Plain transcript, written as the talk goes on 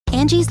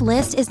Angie's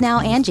List is now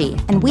Angie,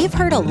 and we've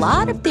heard a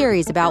lot of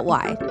theories about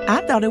why.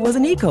 I thought it was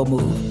an eco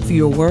move.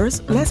 Fewer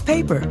words, less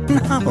paper.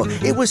 No,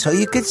 it was so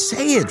you could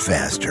say it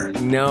faster.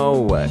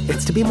 No,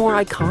 it's to be more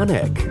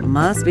iconic.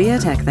 Must be a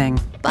tech thing.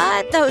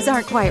 But those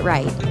aren't quite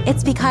right.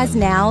 It's because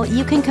now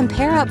you can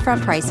compare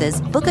upfront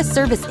prices, book a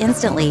service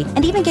instantly,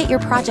 and even get your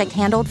project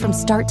handled from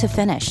start to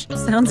finish.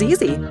 Sounds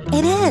easy.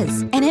 It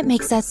is, and it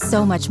makes us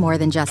so much more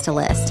than just a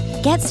list.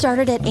 Get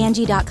started at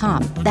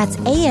Angie.com. That's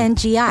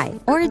ANGI,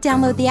 or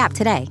download the app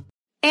today.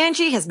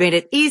 Angie has made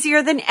it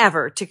easier than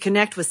ever to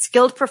connect with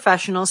skilled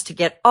professionals to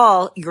get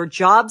all your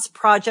jobs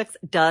projects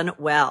done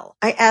well.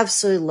 I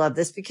absolutely love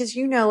this because,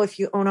 if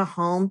you own a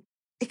home,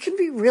 it can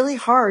be really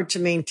hard to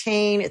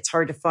maintain. It's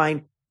hard to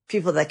find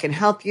people that can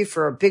help you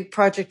for a big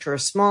project or a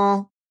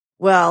small.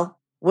 Well,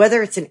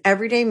 whether it's in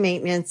everyday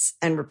maintenance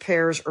and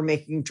repairs or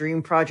making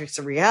dream projects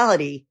a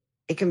reality,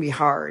 it can be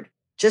hard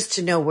just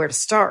to know where to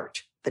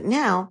start. But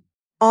now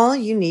all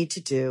you need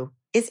to do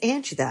is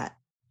Angie that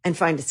and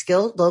find a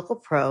skilled local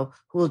pro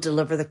who will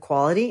deliver the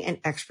quality and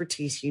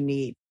expertise you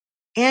need.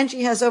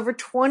 Angie has over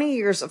 20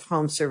 years of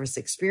home service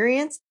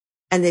experience,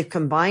 and they've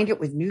combined it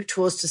with new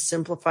tools to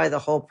simplify the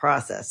whole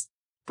process.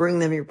 Bring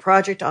them your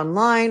project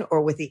online or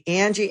with the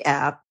Angie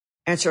app,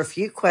 answer a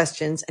few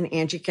questions, and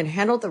Angie can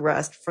handle the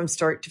rest from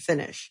start to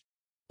finish.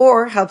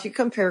 Or help you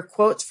compare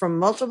quotes from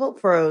multiple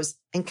pros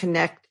and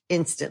connect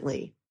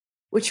instantly,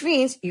 which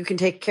means you can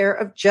take care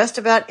of just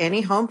about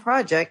any home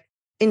project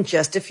in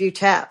just a few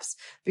taps.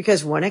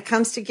 Because when it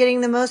comes to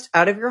getting the most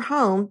out of your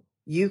home,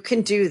 you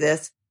can do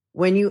this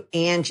when you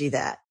Angie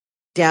that.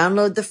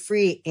 Download the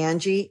free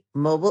Angie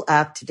mobile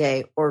app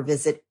today or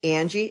visit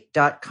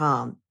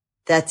Angie.com.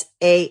 That's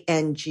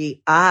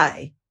ANGI.com.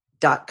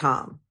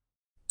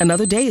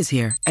 Another day is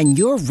here, and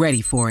you're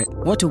ready for it.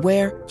 What to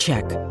wear?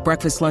 Check.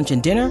 Breakfast, lunch,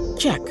 and dinner?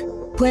 Check.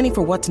 Planning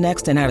for what's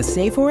next and how to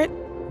save for it?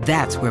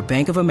 That's where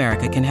Bank of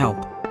America can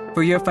help.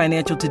 For your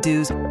financial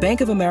to-dos,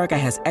 Bank of America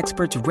has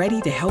experts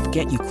ready to help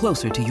get you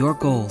closer to your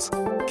goals.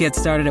 Get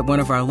started at one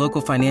of our local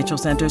financial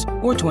centers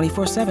or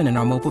 24/7 in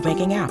our mobile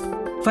banking app.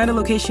 Find a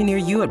location near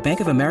you at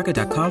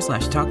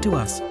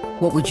bankofamerica.com/talktous.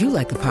 What would you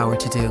like the power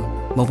to do?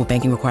 Mobile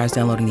banking requires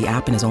downloading the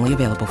app and is only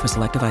available for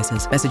select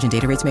devices. Message and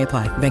data rates may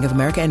apply. Bank of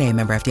America N.A.,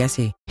 member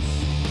FDIC.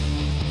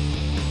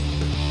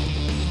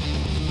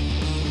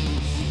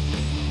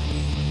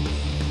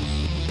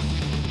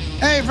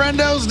 Hey,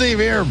 friendo, Steve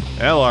here.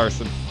 Hey,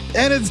 Larson.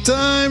 And it's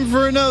time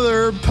for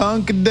another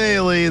Punk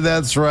Daily.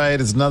 That's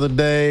right. It's another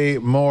day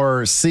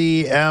more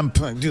CM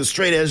Punk. Do a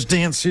straight edge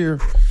dance here.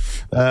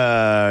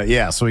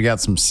 So we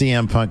got some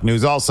CM Punk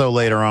news. Also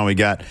later on, we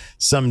got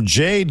some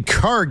Jade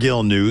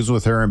Cargill news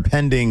with her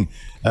impending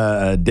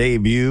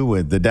debut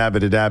with the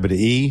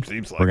WWE.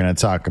 Seems like we're going to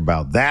talk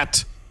about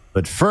that.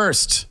 But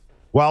first,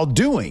 while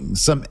doing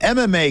some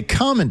MMA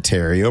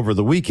commentary over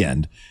the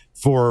weekend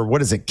for,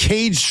 what is it,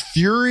 Cage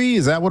Fury?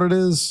 Is that what it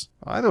is?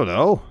 I don't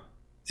know.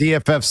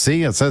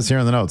 CFFC, it says here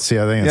in the notes. See,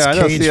 I think it's I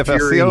know Cage CFFC.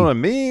 Fury I don't know what it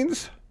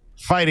means.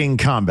 Fighting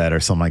Combat or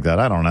something like that.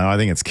 I don't know. I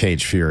think it's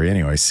Cage Fury.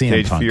 Anyway, CM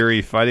Cage Punk.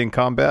 Fury Fighting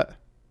Combat?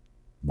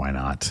 Why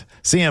not?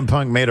 CM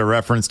Punk made a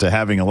reference to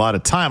having a lot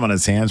of time on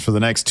his hands for the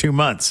next 2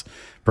 months.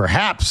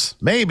 Perhaps,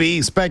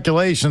 maybe,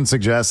 speculation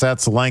suggests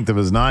that's the length of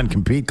his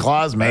non-compete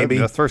clause, maybe.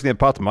 That's the first thing that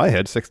popped in my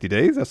head, 60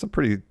 days. That's a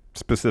pretty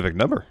specific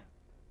number.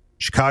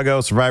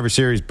 Chicago Survivor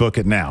Series, book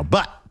it now.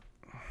 But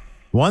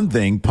one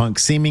thing Punk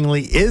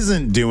seemingly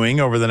isn't doing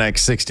over the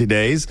next 60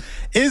 days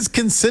is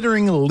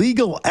considering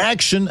legal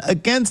action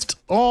against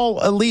All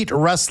Elite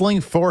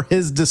Wrestling for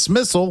his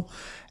dismissal,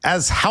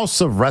 as House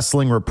of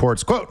Wrestling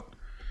reports, quote,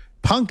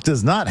 Punk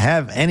does not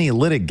have any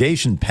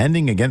litigation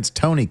pending against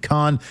Tony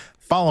Khan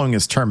following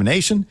his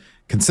termination,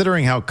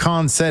 considering how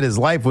Khan said his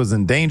life was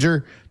in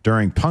danger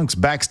during Punk's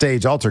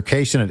backstage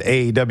altercation at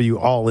AEW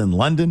All in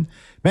London.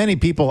 Many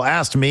people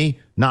asked me,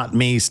 not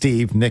me,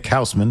 Steve, Nick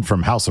Hausman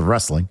from House of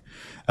Wrestling,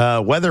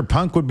 whether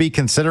Punk would be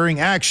considering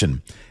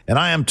action. And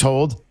I am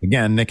told,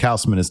 again, Nick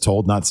Hausman is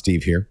told, not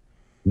Steve here,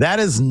 that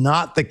is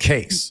not the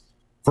case.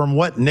 From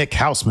what Nick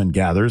Hausman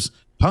gathers,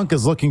 Punk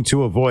is looking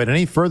to avoid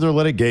any further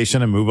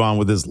litigation and move on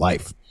with his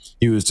life.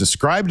 He was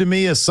described to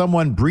me as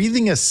someone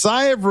breathing a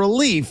sigh of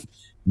relief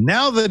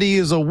now that he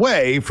is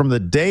away from the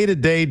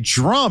day-to-day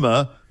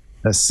drama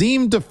that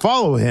seemed to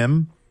follow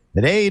him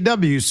at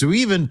AEW. So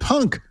even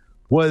Punk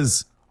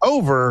was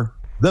over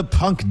the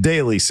Punk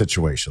Daily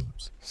situation.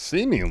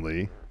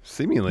 Seemingly.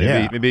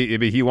 Yeah.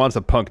 Maybe he wants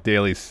a Punk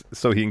Daily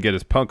so he can get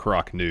his punk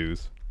rock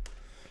news.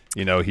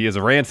 You know, he is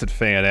a Rancid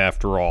fan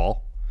after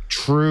all.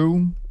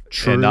 True.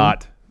 And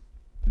not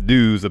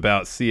news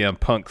about CM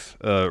Punk's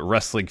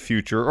wrestling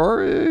future,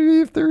 or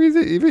if there is,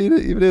 if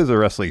it is a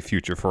wrestling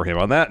future for him.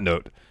 On that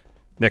note,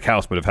 Nick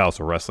Hausman of House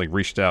of Wrestling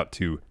reached out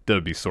to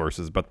WWE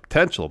sources about the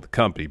potential of the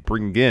company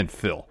bringing in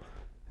Phil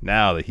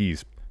now that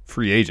he's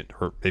free agent,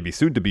 or maybe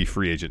soon to be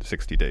free agent in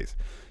 60 days.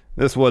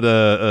 This is what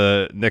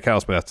Nick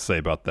Hausman has to say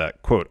about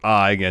that. Quote,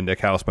 I, again, Nick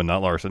Hausman,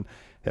 not Larson,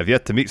 have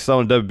yet to meet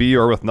someone in WWE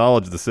or with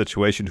knowledge of the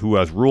situation who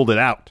has ruled it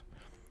out.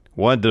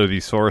 One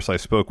WWE source I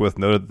spoke with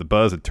noted that the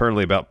buzz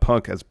internally about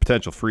Punk as a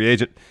potential free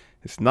agent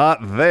It's not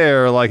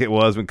there like it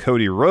was when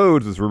Cody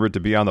Rhodes was rumored to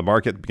be on the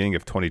market at the beginning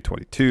of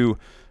 2022.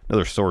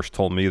 Another source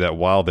told me that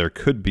while there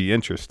could be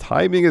interest,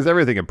 timing is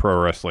everything in pro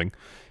wrestling.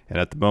 And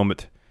at the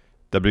moment,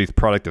 WWE's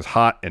product is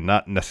hot and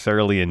not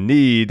necessarily in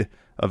need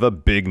of a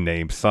big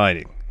name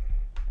signing.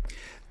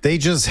 They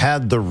just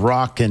had The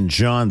Rock and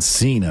John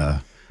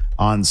Cena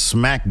on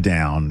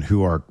SmackDown,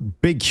 who are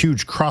big,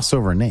 huge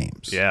crossover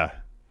names. Yeah.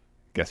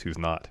 Guess who's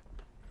not?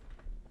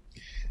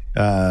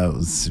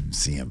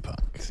 CM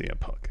Punk. CM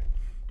Punk.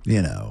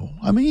 You know,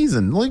 I mean, he's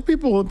in like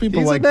people He's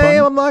like a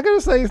name. Punk. I'm not going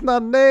to say he's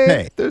not a name.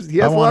 Hey, He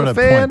has a lot of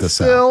fans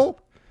still.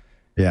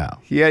 Yeah.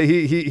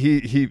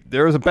 He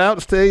there was a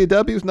bounce to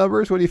AEW's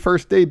numbers when he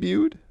first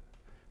debuted.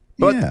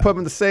 But to put him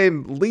in the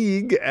same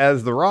league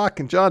as The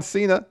Rock and John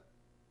Cena,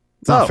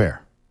 it's not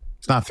fair.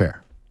 It's not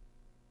fair.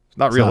 It's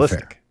not realistic.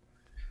 Not fair.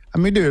 I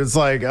mean, dude, it's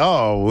like,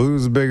 oh,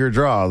 who's a bigger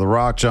draw, The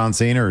Rock, John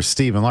Cena, or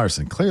Steven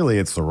Larson? Clearly,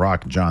 it's The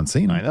Rock, John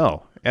Cena. I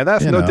know. And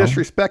that's no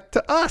disrespect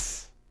to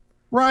us.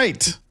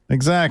 Right.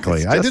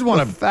 Exactly. I did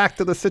want to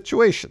fact of the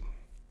situation.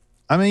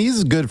 I mean,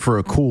 he's good for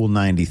a cool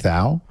 90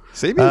 thou.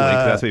 Seemingly,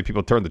 that's why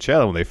people turned the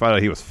channel when they found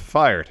out he was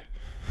fired.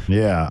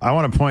 Yeah. I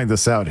want to point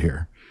this out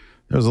here.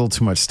 There was a little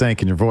too much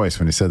stank in your voice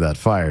when you said that.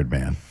 Fired,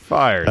 man.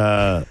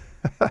 Fired.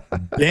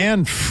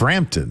 Dan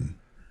Frampton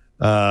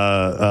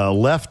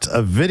left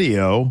a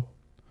video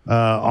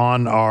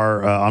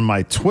on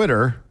my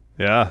Twitter.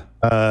 Yeah.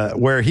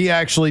 Where he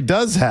actually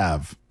does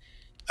have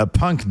a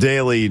Punk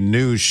Daily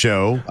news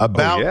show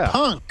about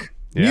punk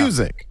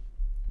music.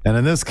 And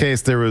in this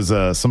case, there was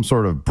some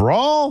sort of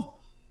brawl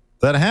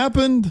that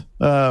happened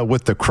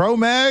with the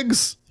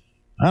Cro-Mags.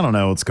 I don't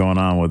know what's going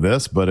on with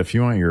this, but if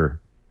you want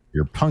your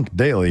Punk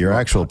Daily, your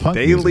actual Punk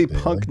Daily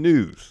music Punk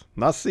news,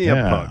 not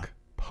CM Punk,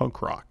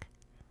 punk rock.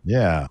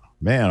 Yeah,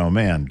 man, oh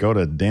man, go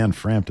to Dan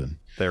Frampton.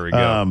 There we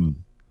go.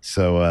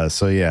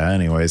 So yeah.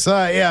 Anyways,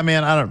 yeah,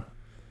 man,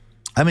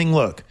 I mean,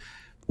 look,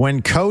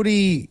 when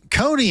Cody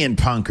and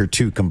Punk are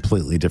two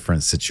completely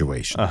different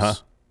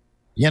situations.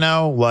 You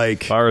know,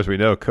 like, as far as we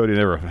know, Cody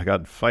never got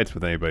in fights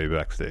with anybody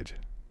backstage.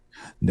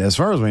 As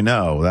far as we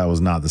know, that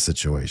was not the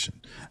situation.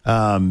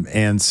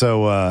 And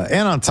so,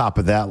 and on top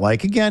of that,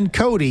 like, again,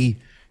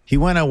 Cody, he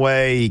went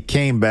away, he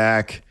came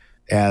back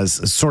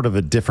as sort of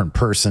a different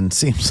person.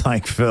 Seems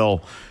like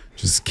Phil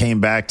just came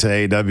back to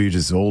AEW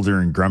just older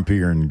and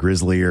grumpier and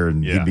grislier,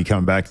 and he'd be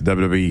coming back to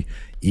WWE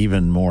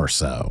even more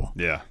so.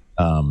 Yeah.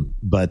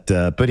 But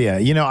yeah,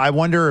 you know, I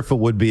wonder if it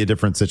would be a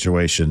different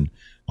situation,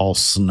 all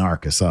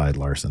snark aside,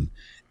 Larson,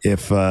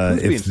 if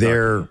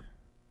their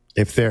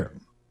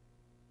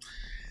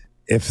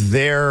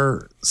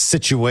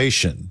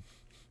situation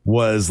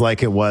was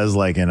like it was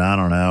like in, I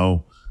don't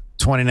know,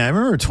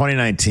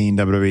 2019,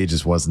 WWE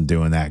just wasn't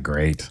doing that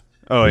great.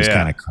 Oh, it was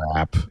kind of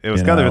crap. It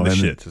was kind of in the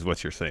shits, is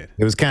what you're saying.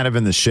 It was kind of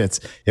in the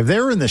shits. If they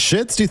were in the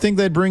shits, do you think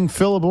they'd bring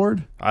Phil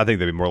aboard? I think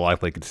they'd be more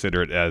likely to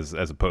consider it as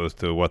opposed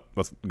to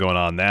what's going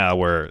on now,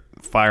 where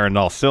firing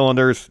all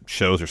cylinders,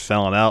 shows are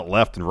selling out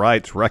left and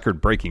right, it's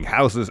record-breaking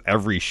houses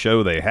every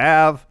show they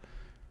have.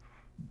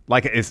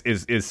 Like, is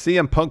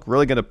CM Punk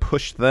really going to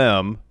push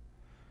them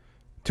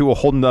to a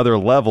whole nother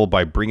level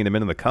by bringing him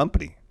into the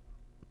company?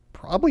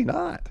 Probably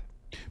not.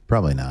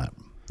 Probably not.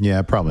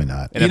 Yeah, probably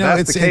not. And if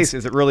that's the case,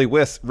 is it really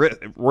worth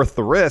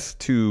the risk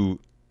to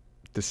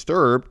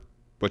disturb,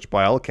 which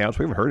by all accounts,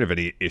 we haven't heard of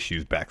any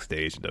issues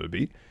backstage in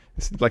WWE.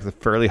 It seems like a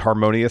fairly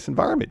harmonious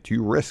environment. Do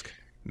you risk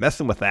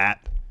messing with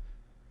that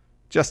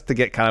just to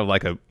get kind of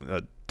like a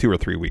 2 or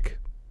 3 week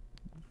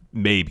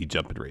maybe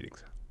jump in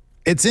ratings?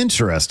 It's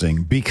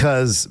interesting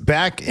because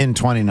back in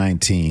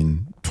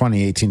 2018,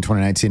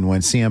 2019, when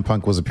CM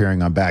Punk was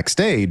appearing on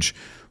Backstage,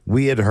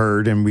 we had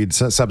heard, and we'd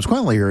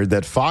subsequently heard,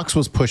 that Fox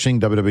was pushing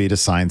WWE to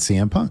sign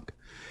CM Punk.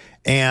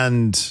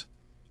 And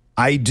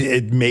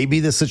maybe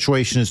the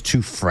situation is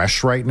too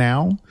fresh right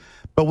now,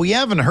 but we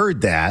haven't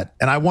heard that.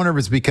 And I wonder if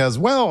it's because,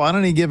 well, on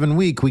any given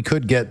week, we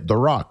could get The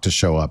Rock to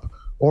show up,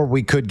 or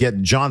we could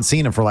get John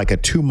Cena for like a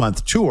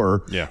 2-month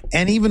tour. Yeah.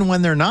 And even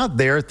when they're not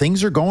there,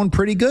 things are going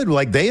pretty good.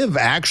 Like, they have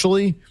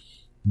actually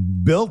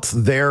built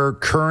their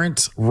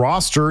current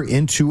roster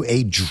into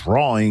a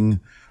drawing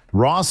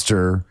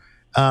roster.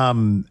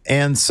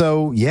 And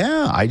so,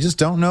 yeah, I just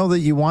don't know that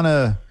you want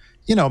to,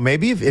 you know,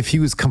 maybe if he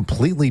was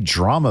completely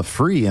drama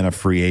free and a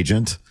free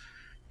agent,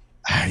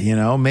 you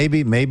know,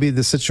 maybe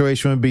the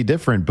situation would be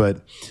different,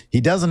 but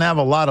he doesn't have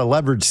a lot of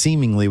leverage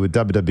seemingly with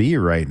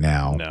WWE right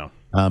now.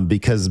 No.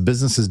 Because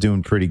business is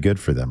doing pretty good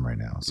for them right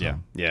now. So.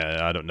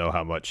 Yeah. I don't know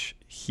how much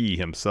he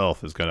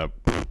himself is going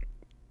to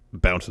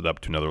bounce it up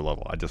to another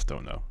level. I just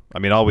don't know. I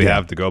mean, all we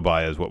have to go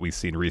by is what we've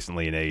seen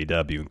recently in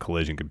AEW, and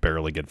Collision could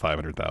barely get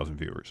 500,000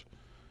 viewers.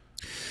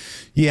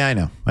 Yeah, I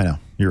know.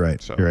 You're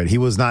right. You're right. He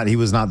was not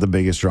the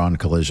biggest draw in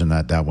Collision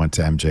that went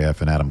to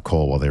MJF and Adam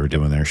Cole while they were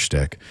doing their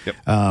shtick. Yep.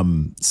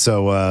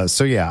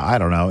 So yeah, I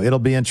don't know. It'll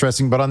be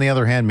interesting. But on the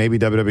other hand, maybe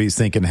WWE's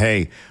thinking,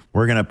 hey,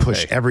 we're going to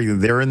push everything.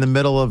 They're in the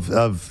middle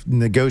of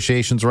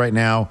negotiations right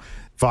now.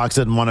 Fox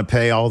didn't want to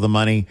pay all the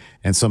money.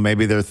 And so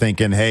maybe they're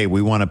thinking, hey,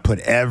 we want to put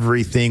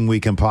everything we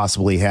can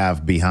possibly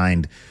have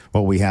behind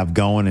what we have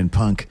going in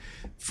Punk.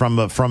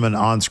 from an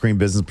on-screen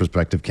business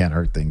perspective, can't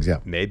hurt things. Yeah.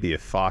 Maybe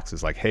if Fox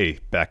is like, hey,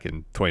 back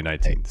in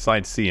 2019,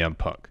 sign CM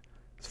Punk.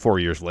 It's 4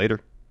 years later.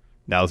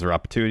 Now's their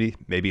opportunity.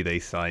 Maybe they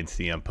sign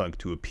CM Punk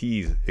to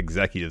appease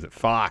executives at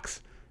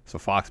Fox. So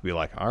Fox be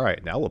like, all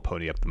right, now we'll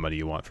pony up the money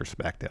you want for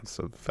SmackDown,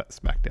 so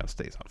SmackDown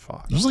stays on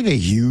Fox. There's like a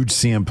huge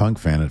CM Punk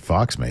fan at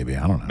Fox, maybe.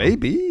 I don't know.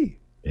 Maybe.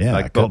 Yeah,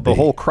 like the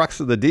whole crux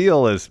of the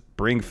deal is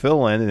bring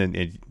Phil in,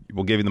 and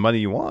we'll give you the money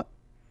you want.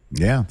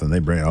 Yeah, then they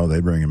bring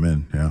him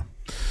in. Yeah.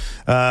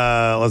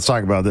 Let's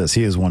talk about this.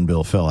 He is one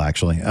Bill Phil,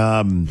 actually.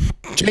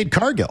 Jade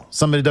Cargill,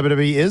 somebody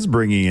WWE is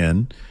bringing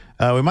in.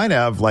 We might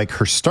have like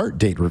her start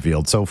date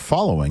revealed. So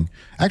following,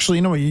 actually,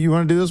 you know what? You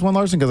want to do this one,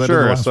 Larson? Because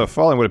sure. So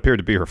following what appeared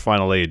to be her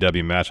final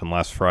AEW match on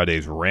last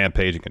Friday's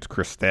Rampage against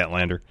Chris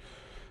Statlander,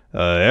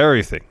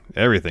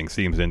 everything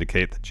seems to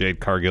indicate that Jade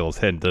Cargill is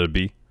heading to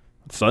WWE.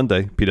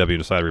 Sunday, PW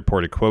Insider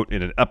reported, quote,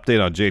 in an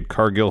update on Jade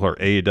Cargill, her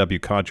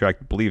AEW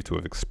contract believed to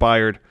have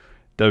expired.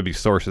 WWE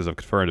sources have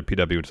confirmed to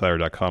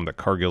PWInsider.com that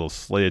Cargill is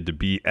slated to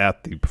be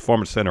at the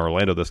Performance Center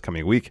Orlando this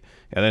coming week.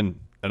 And then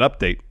an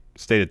update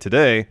stated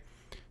today,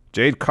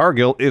 Jade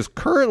Cargill is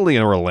currently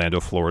in Orlando,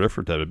 Florida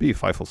for WWE.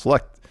 Fightful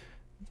Select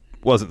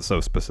wasn't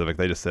so specific.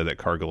 They just said that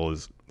Cargill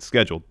is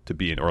scheduled to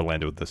be in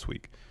Orlando this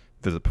week,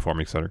 visit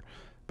Performing Center.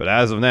 But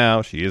as of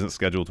now, she isn't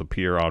scheduled to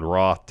appear on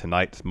Raw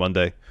tonight,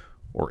 Monday,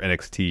 or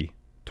NXT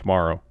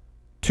tomorrow,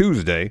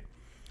 Tuesday.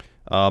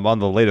 On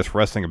the latest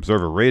Wrestling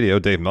Observer Radio,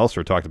 Dave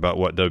Meltzer talked about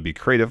what WWE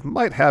Creative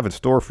might have in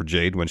store for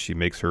Jade when she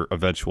makes her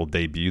eventual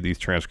debut. These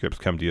transcripts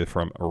come to you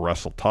from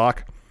Wrestle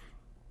Talk.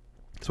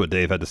 That's what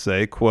Dave had to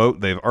say. Quote,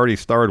 they've already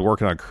started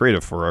working on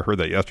creative for her. I heard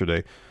that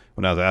yesterday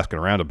when I was asking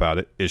around about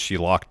it. Is she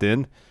locked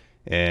in?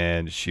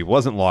 And she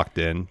wasn't locked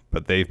in,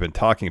 but they've been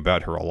talking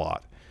about her a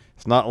lot.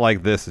 It's not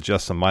like this is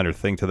just some minor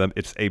thing to them.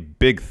 It's a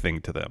big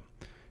thing to them.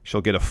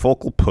 She'll get a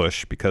focal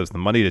push because the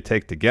money to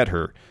take to get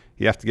her,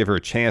 you have to give her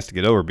a chance to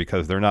get over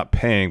because they're not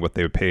paying what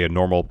they would pay a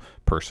normal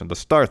person to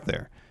start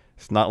there.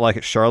 It's not like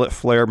it's Charlotte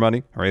Flair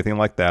money or anything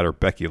like that or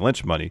Becky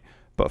Lynch money,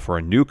 but for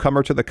a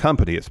newcomer to the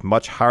company, it's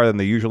much higher than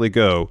they usually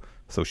go,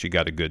 so she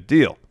got a good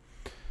deal.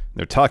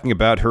 They're talking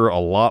about her a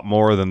lot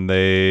more than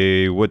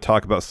they would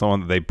talk about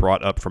someone that they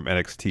brought up from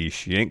NXT.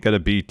 She ain't going to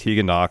be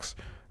Tegan Nox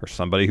or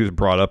somebody who's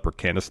brought up or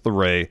Candice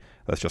LeRae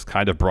that's just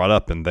kind of brought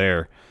up in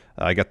there.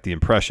 I got the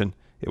impression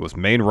it was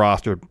main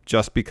roster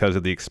just because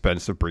of the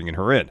expense of bringing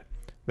her in.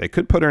 They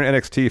could put her in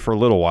NXT for a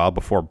little while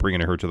before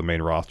bringing her to the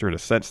main roster. In a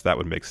sense, that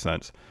would make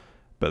sense.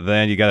 But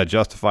then you got to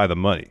justify the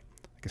money.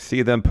 I can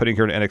see them putting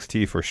her in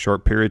NXT for a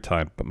short period of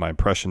time, but my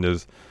impression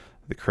is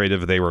the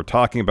creative they were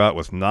talking about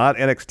was not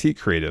NXT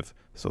creative,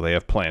 so they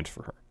have plans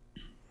for her.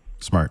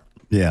 Smart.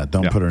 Yeah,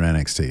 don't put her in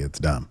NXT. It's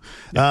dumb.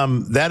 Yeah.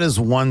 That is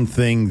one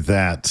thing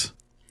that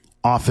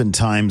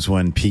oftentimes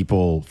when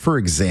people, for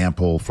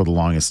example, for the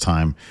longest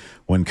time,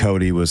 when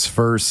Cody was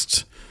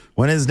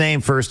when his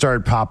name first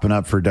started popping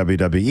up for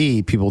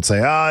WWE, people would say,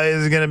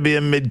 he's going to be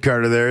a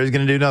mid-carder there. He's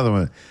going to do nothing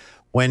with it.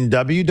 When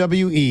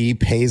WWE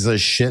pays a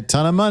shit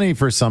ton of money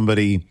for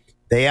somebody,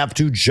 they have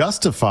to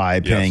justify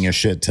paying a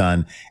shit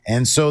ton.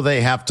 And so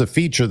they have to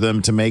feature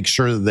them to make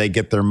sure that they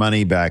get their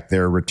money back,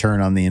 their return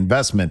on the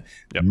investment,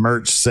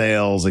 merch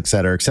sales, et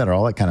cetera,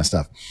 all that kind of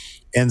stuff.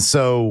 And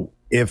so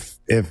if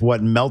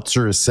what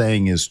Meltzer is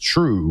saying is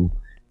true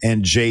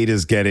and Jade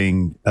is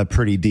getting a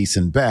pretty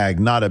decent bag,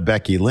 not a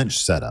Becky Lynch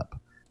setup,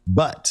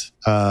 but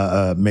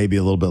maybe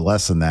a little bit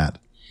less than that,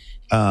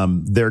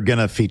 they're going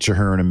to feature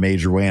her in a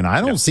major way. And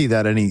I don't see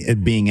that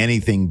it being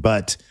anything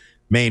but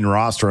main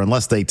roster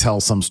unless they tell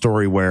some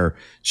story where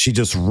she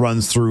just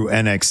runs through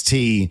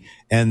NXT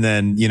and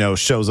then,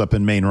 shows up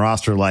in main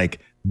roster like,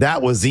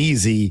 that was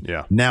easy.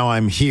 Yeah. Now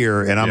I'm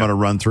here and I'm going to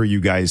run through you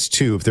guys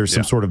too. If there's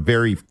some sort of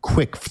very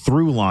quick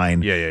through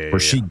line where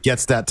she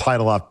gets that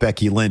title off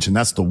Becky Lynch and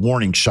that's the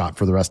warning shot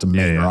for the rest of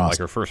main roster. Like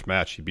her first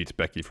match, she beats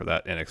Becky for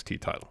that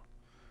NXT title.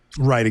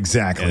 Right,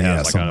 exactly. And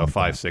has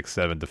 5, 6,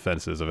 7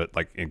 defenses of it,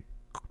 like in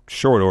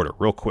short order,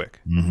 real quick.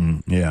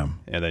 Mm-hmm. Yeah.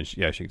 And then she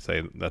can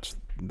say, that's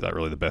not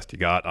really the best you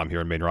got. I'm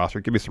here in main roster.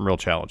 Give me some real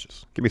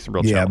challenges.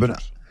 Yeah,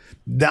 but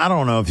I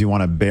don't know if you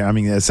want to bear. I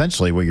mean,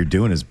 essentially what you're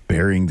doing is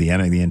burying the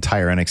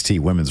entire NXT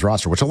women's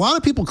roster, which a lot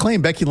of people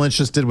claim Becky Lynch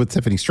just did with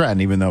Tiffany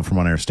Stratton, even though from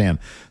what I understand,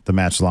 the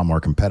match is a lot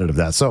more competitive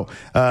than that. So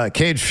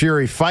Cage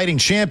Fury Fighting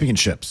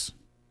Championships.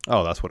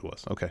 Oh, that's what it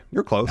was. Okay.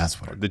 You're close. That's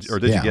what did you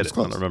get it? I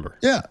don't remember.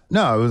 Yeah.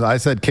 No, I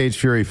said Cage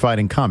Fury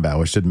Fighting Combat,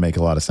 which didn't make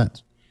a lot of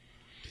sense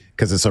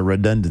because it's a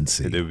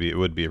redundancy. It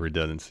would be a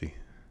redundancy.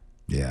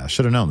 Yeah. I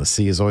should have known. The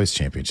C is always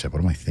championship.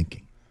 What am I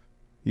thinking?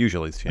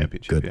 Usually it's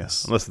championship.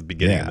 Goodness. Unless at the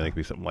beginning, then it could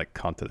be something like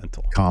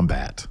Continental.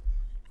 Combat.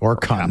 Or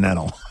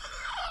Continental.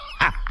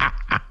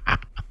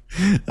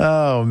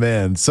 Oh,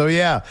 man. So,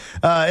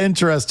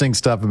 interesting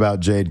stuff about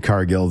Jade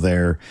Cargill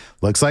there.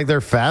 Looks like they're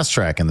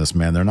fast-tracking this,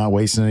 man. They're not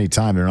wasting any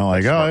time. They're not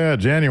like,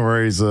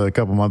 January's a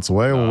couple months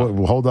away.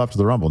 We'll hold off to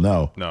the Rumble.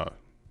 No.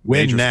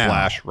 Win Major now.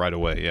 Splash right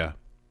away,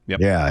 Yep.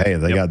 Yeah, hey,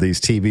 they got these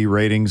TV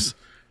ratings.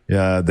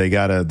 They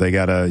gotta,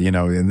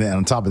 and then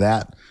on top of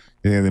that,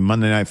 the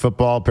Monday Night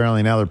Football,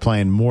 apparently now they're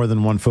playing more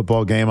than one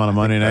football game on a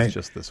Monday night. That's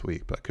just this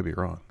week, but I could be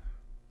wrong.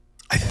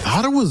 I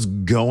thought it was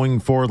going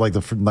for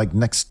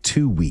next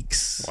 2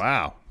 weeks.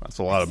 Wow. That's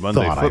a lot of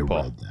Monday football.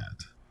 I read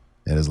that.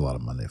 It is a lot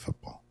of Monday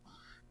football.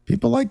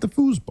 People like the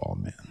foosball,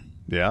 man.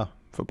 Yeah,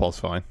 football's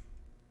fine.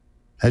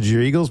 Had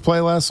your Eagles play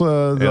last?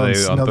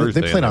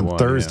 Thursday. They played on won,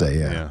 Thursday.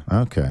 Yeah.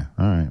 Okay.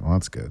 All right. Well,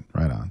 that's good.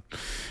 Right on.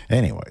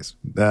 Anyways,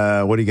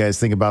 what do you guys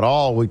think about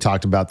all we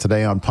talked about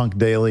today on Punk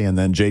Daily and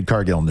then Jade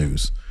Cargill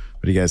news?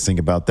 What do you guys think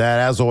about that?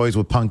 As always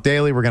with Punk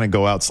Daily, we're going to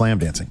go out slam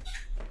dancing.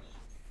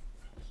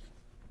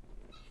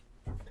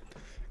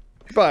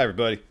 Goodbye,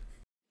 everybody.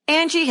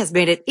 Angie has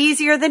made it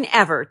easier than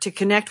ever to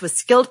connect with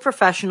skilled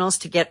professionals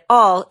to get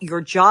all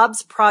your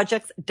jobs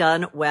projects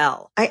done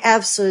well. I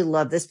absolutely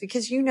love this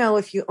because,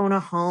 if you own a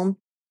home,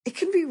 it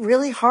can be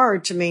really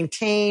hard to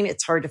maintain.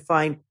 It's hard to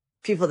find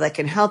people that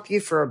can help you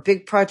for a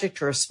big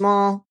project or a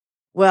small.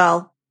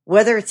 Well,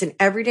 whether it's in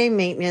everyday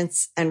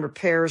maintenance and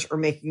repairs or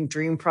making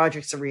dream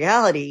projects a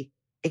reality,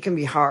 it can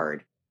be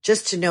hard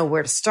just to know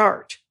where to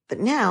start. But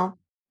now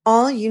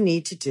all you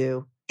need to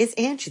do is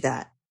Angie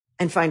that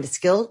and find a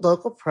skilled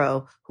local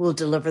pro who will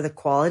deliver the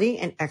quality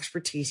and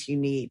expertise you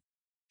need.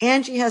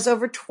 Angie has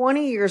over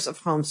 20 years of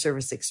home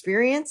service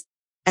experience,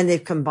 and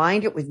they've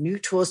combined it with new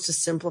tools to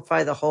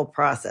simplify the whole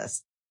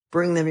process.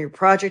 Bring them your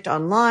project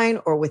online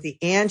or with the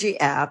Angie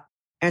app,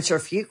 answer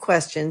a few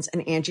questions,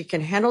 and Angie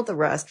can handle the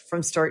rest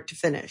from start to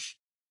finish.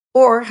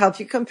 Or help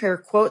you compare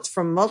quotes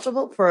from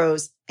multiple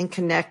pros and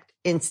connect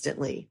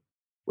instantly,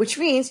 which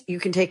means you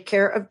can take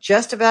care of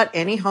just about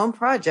any home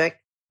project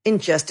in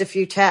just a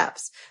few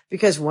taps.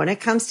 Because when it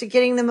comes to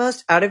getting the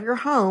most out of your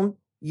home,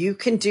 you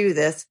can do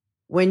this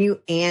when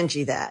you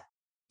Angie that.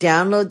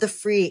 Download the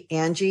free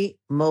Angie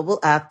mobile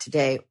app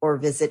today or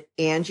visit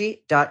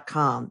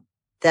Angie.com.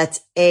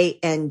 That's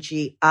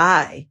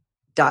ANGI.com.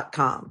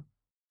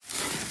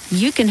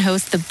 You can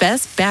host the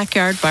best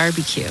backyard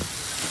barbecue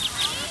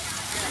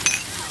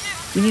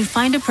when you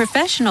find a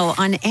professional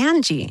on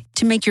Angie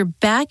to make your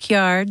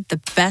backyard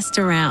the best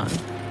around.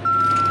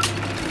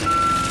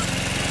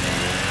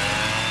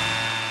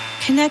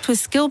 Connect with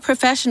skilled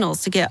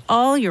professionals to get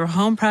all your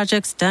home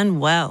projects done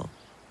well.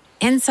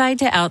 Inside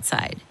to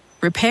outside,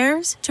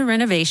 repairs to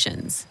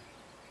renovations.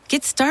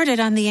 Get started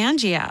on the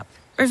Angie app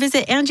or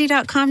visit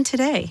Angie.com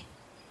today.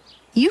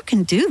 You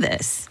can do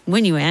this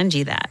when you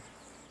Angie that.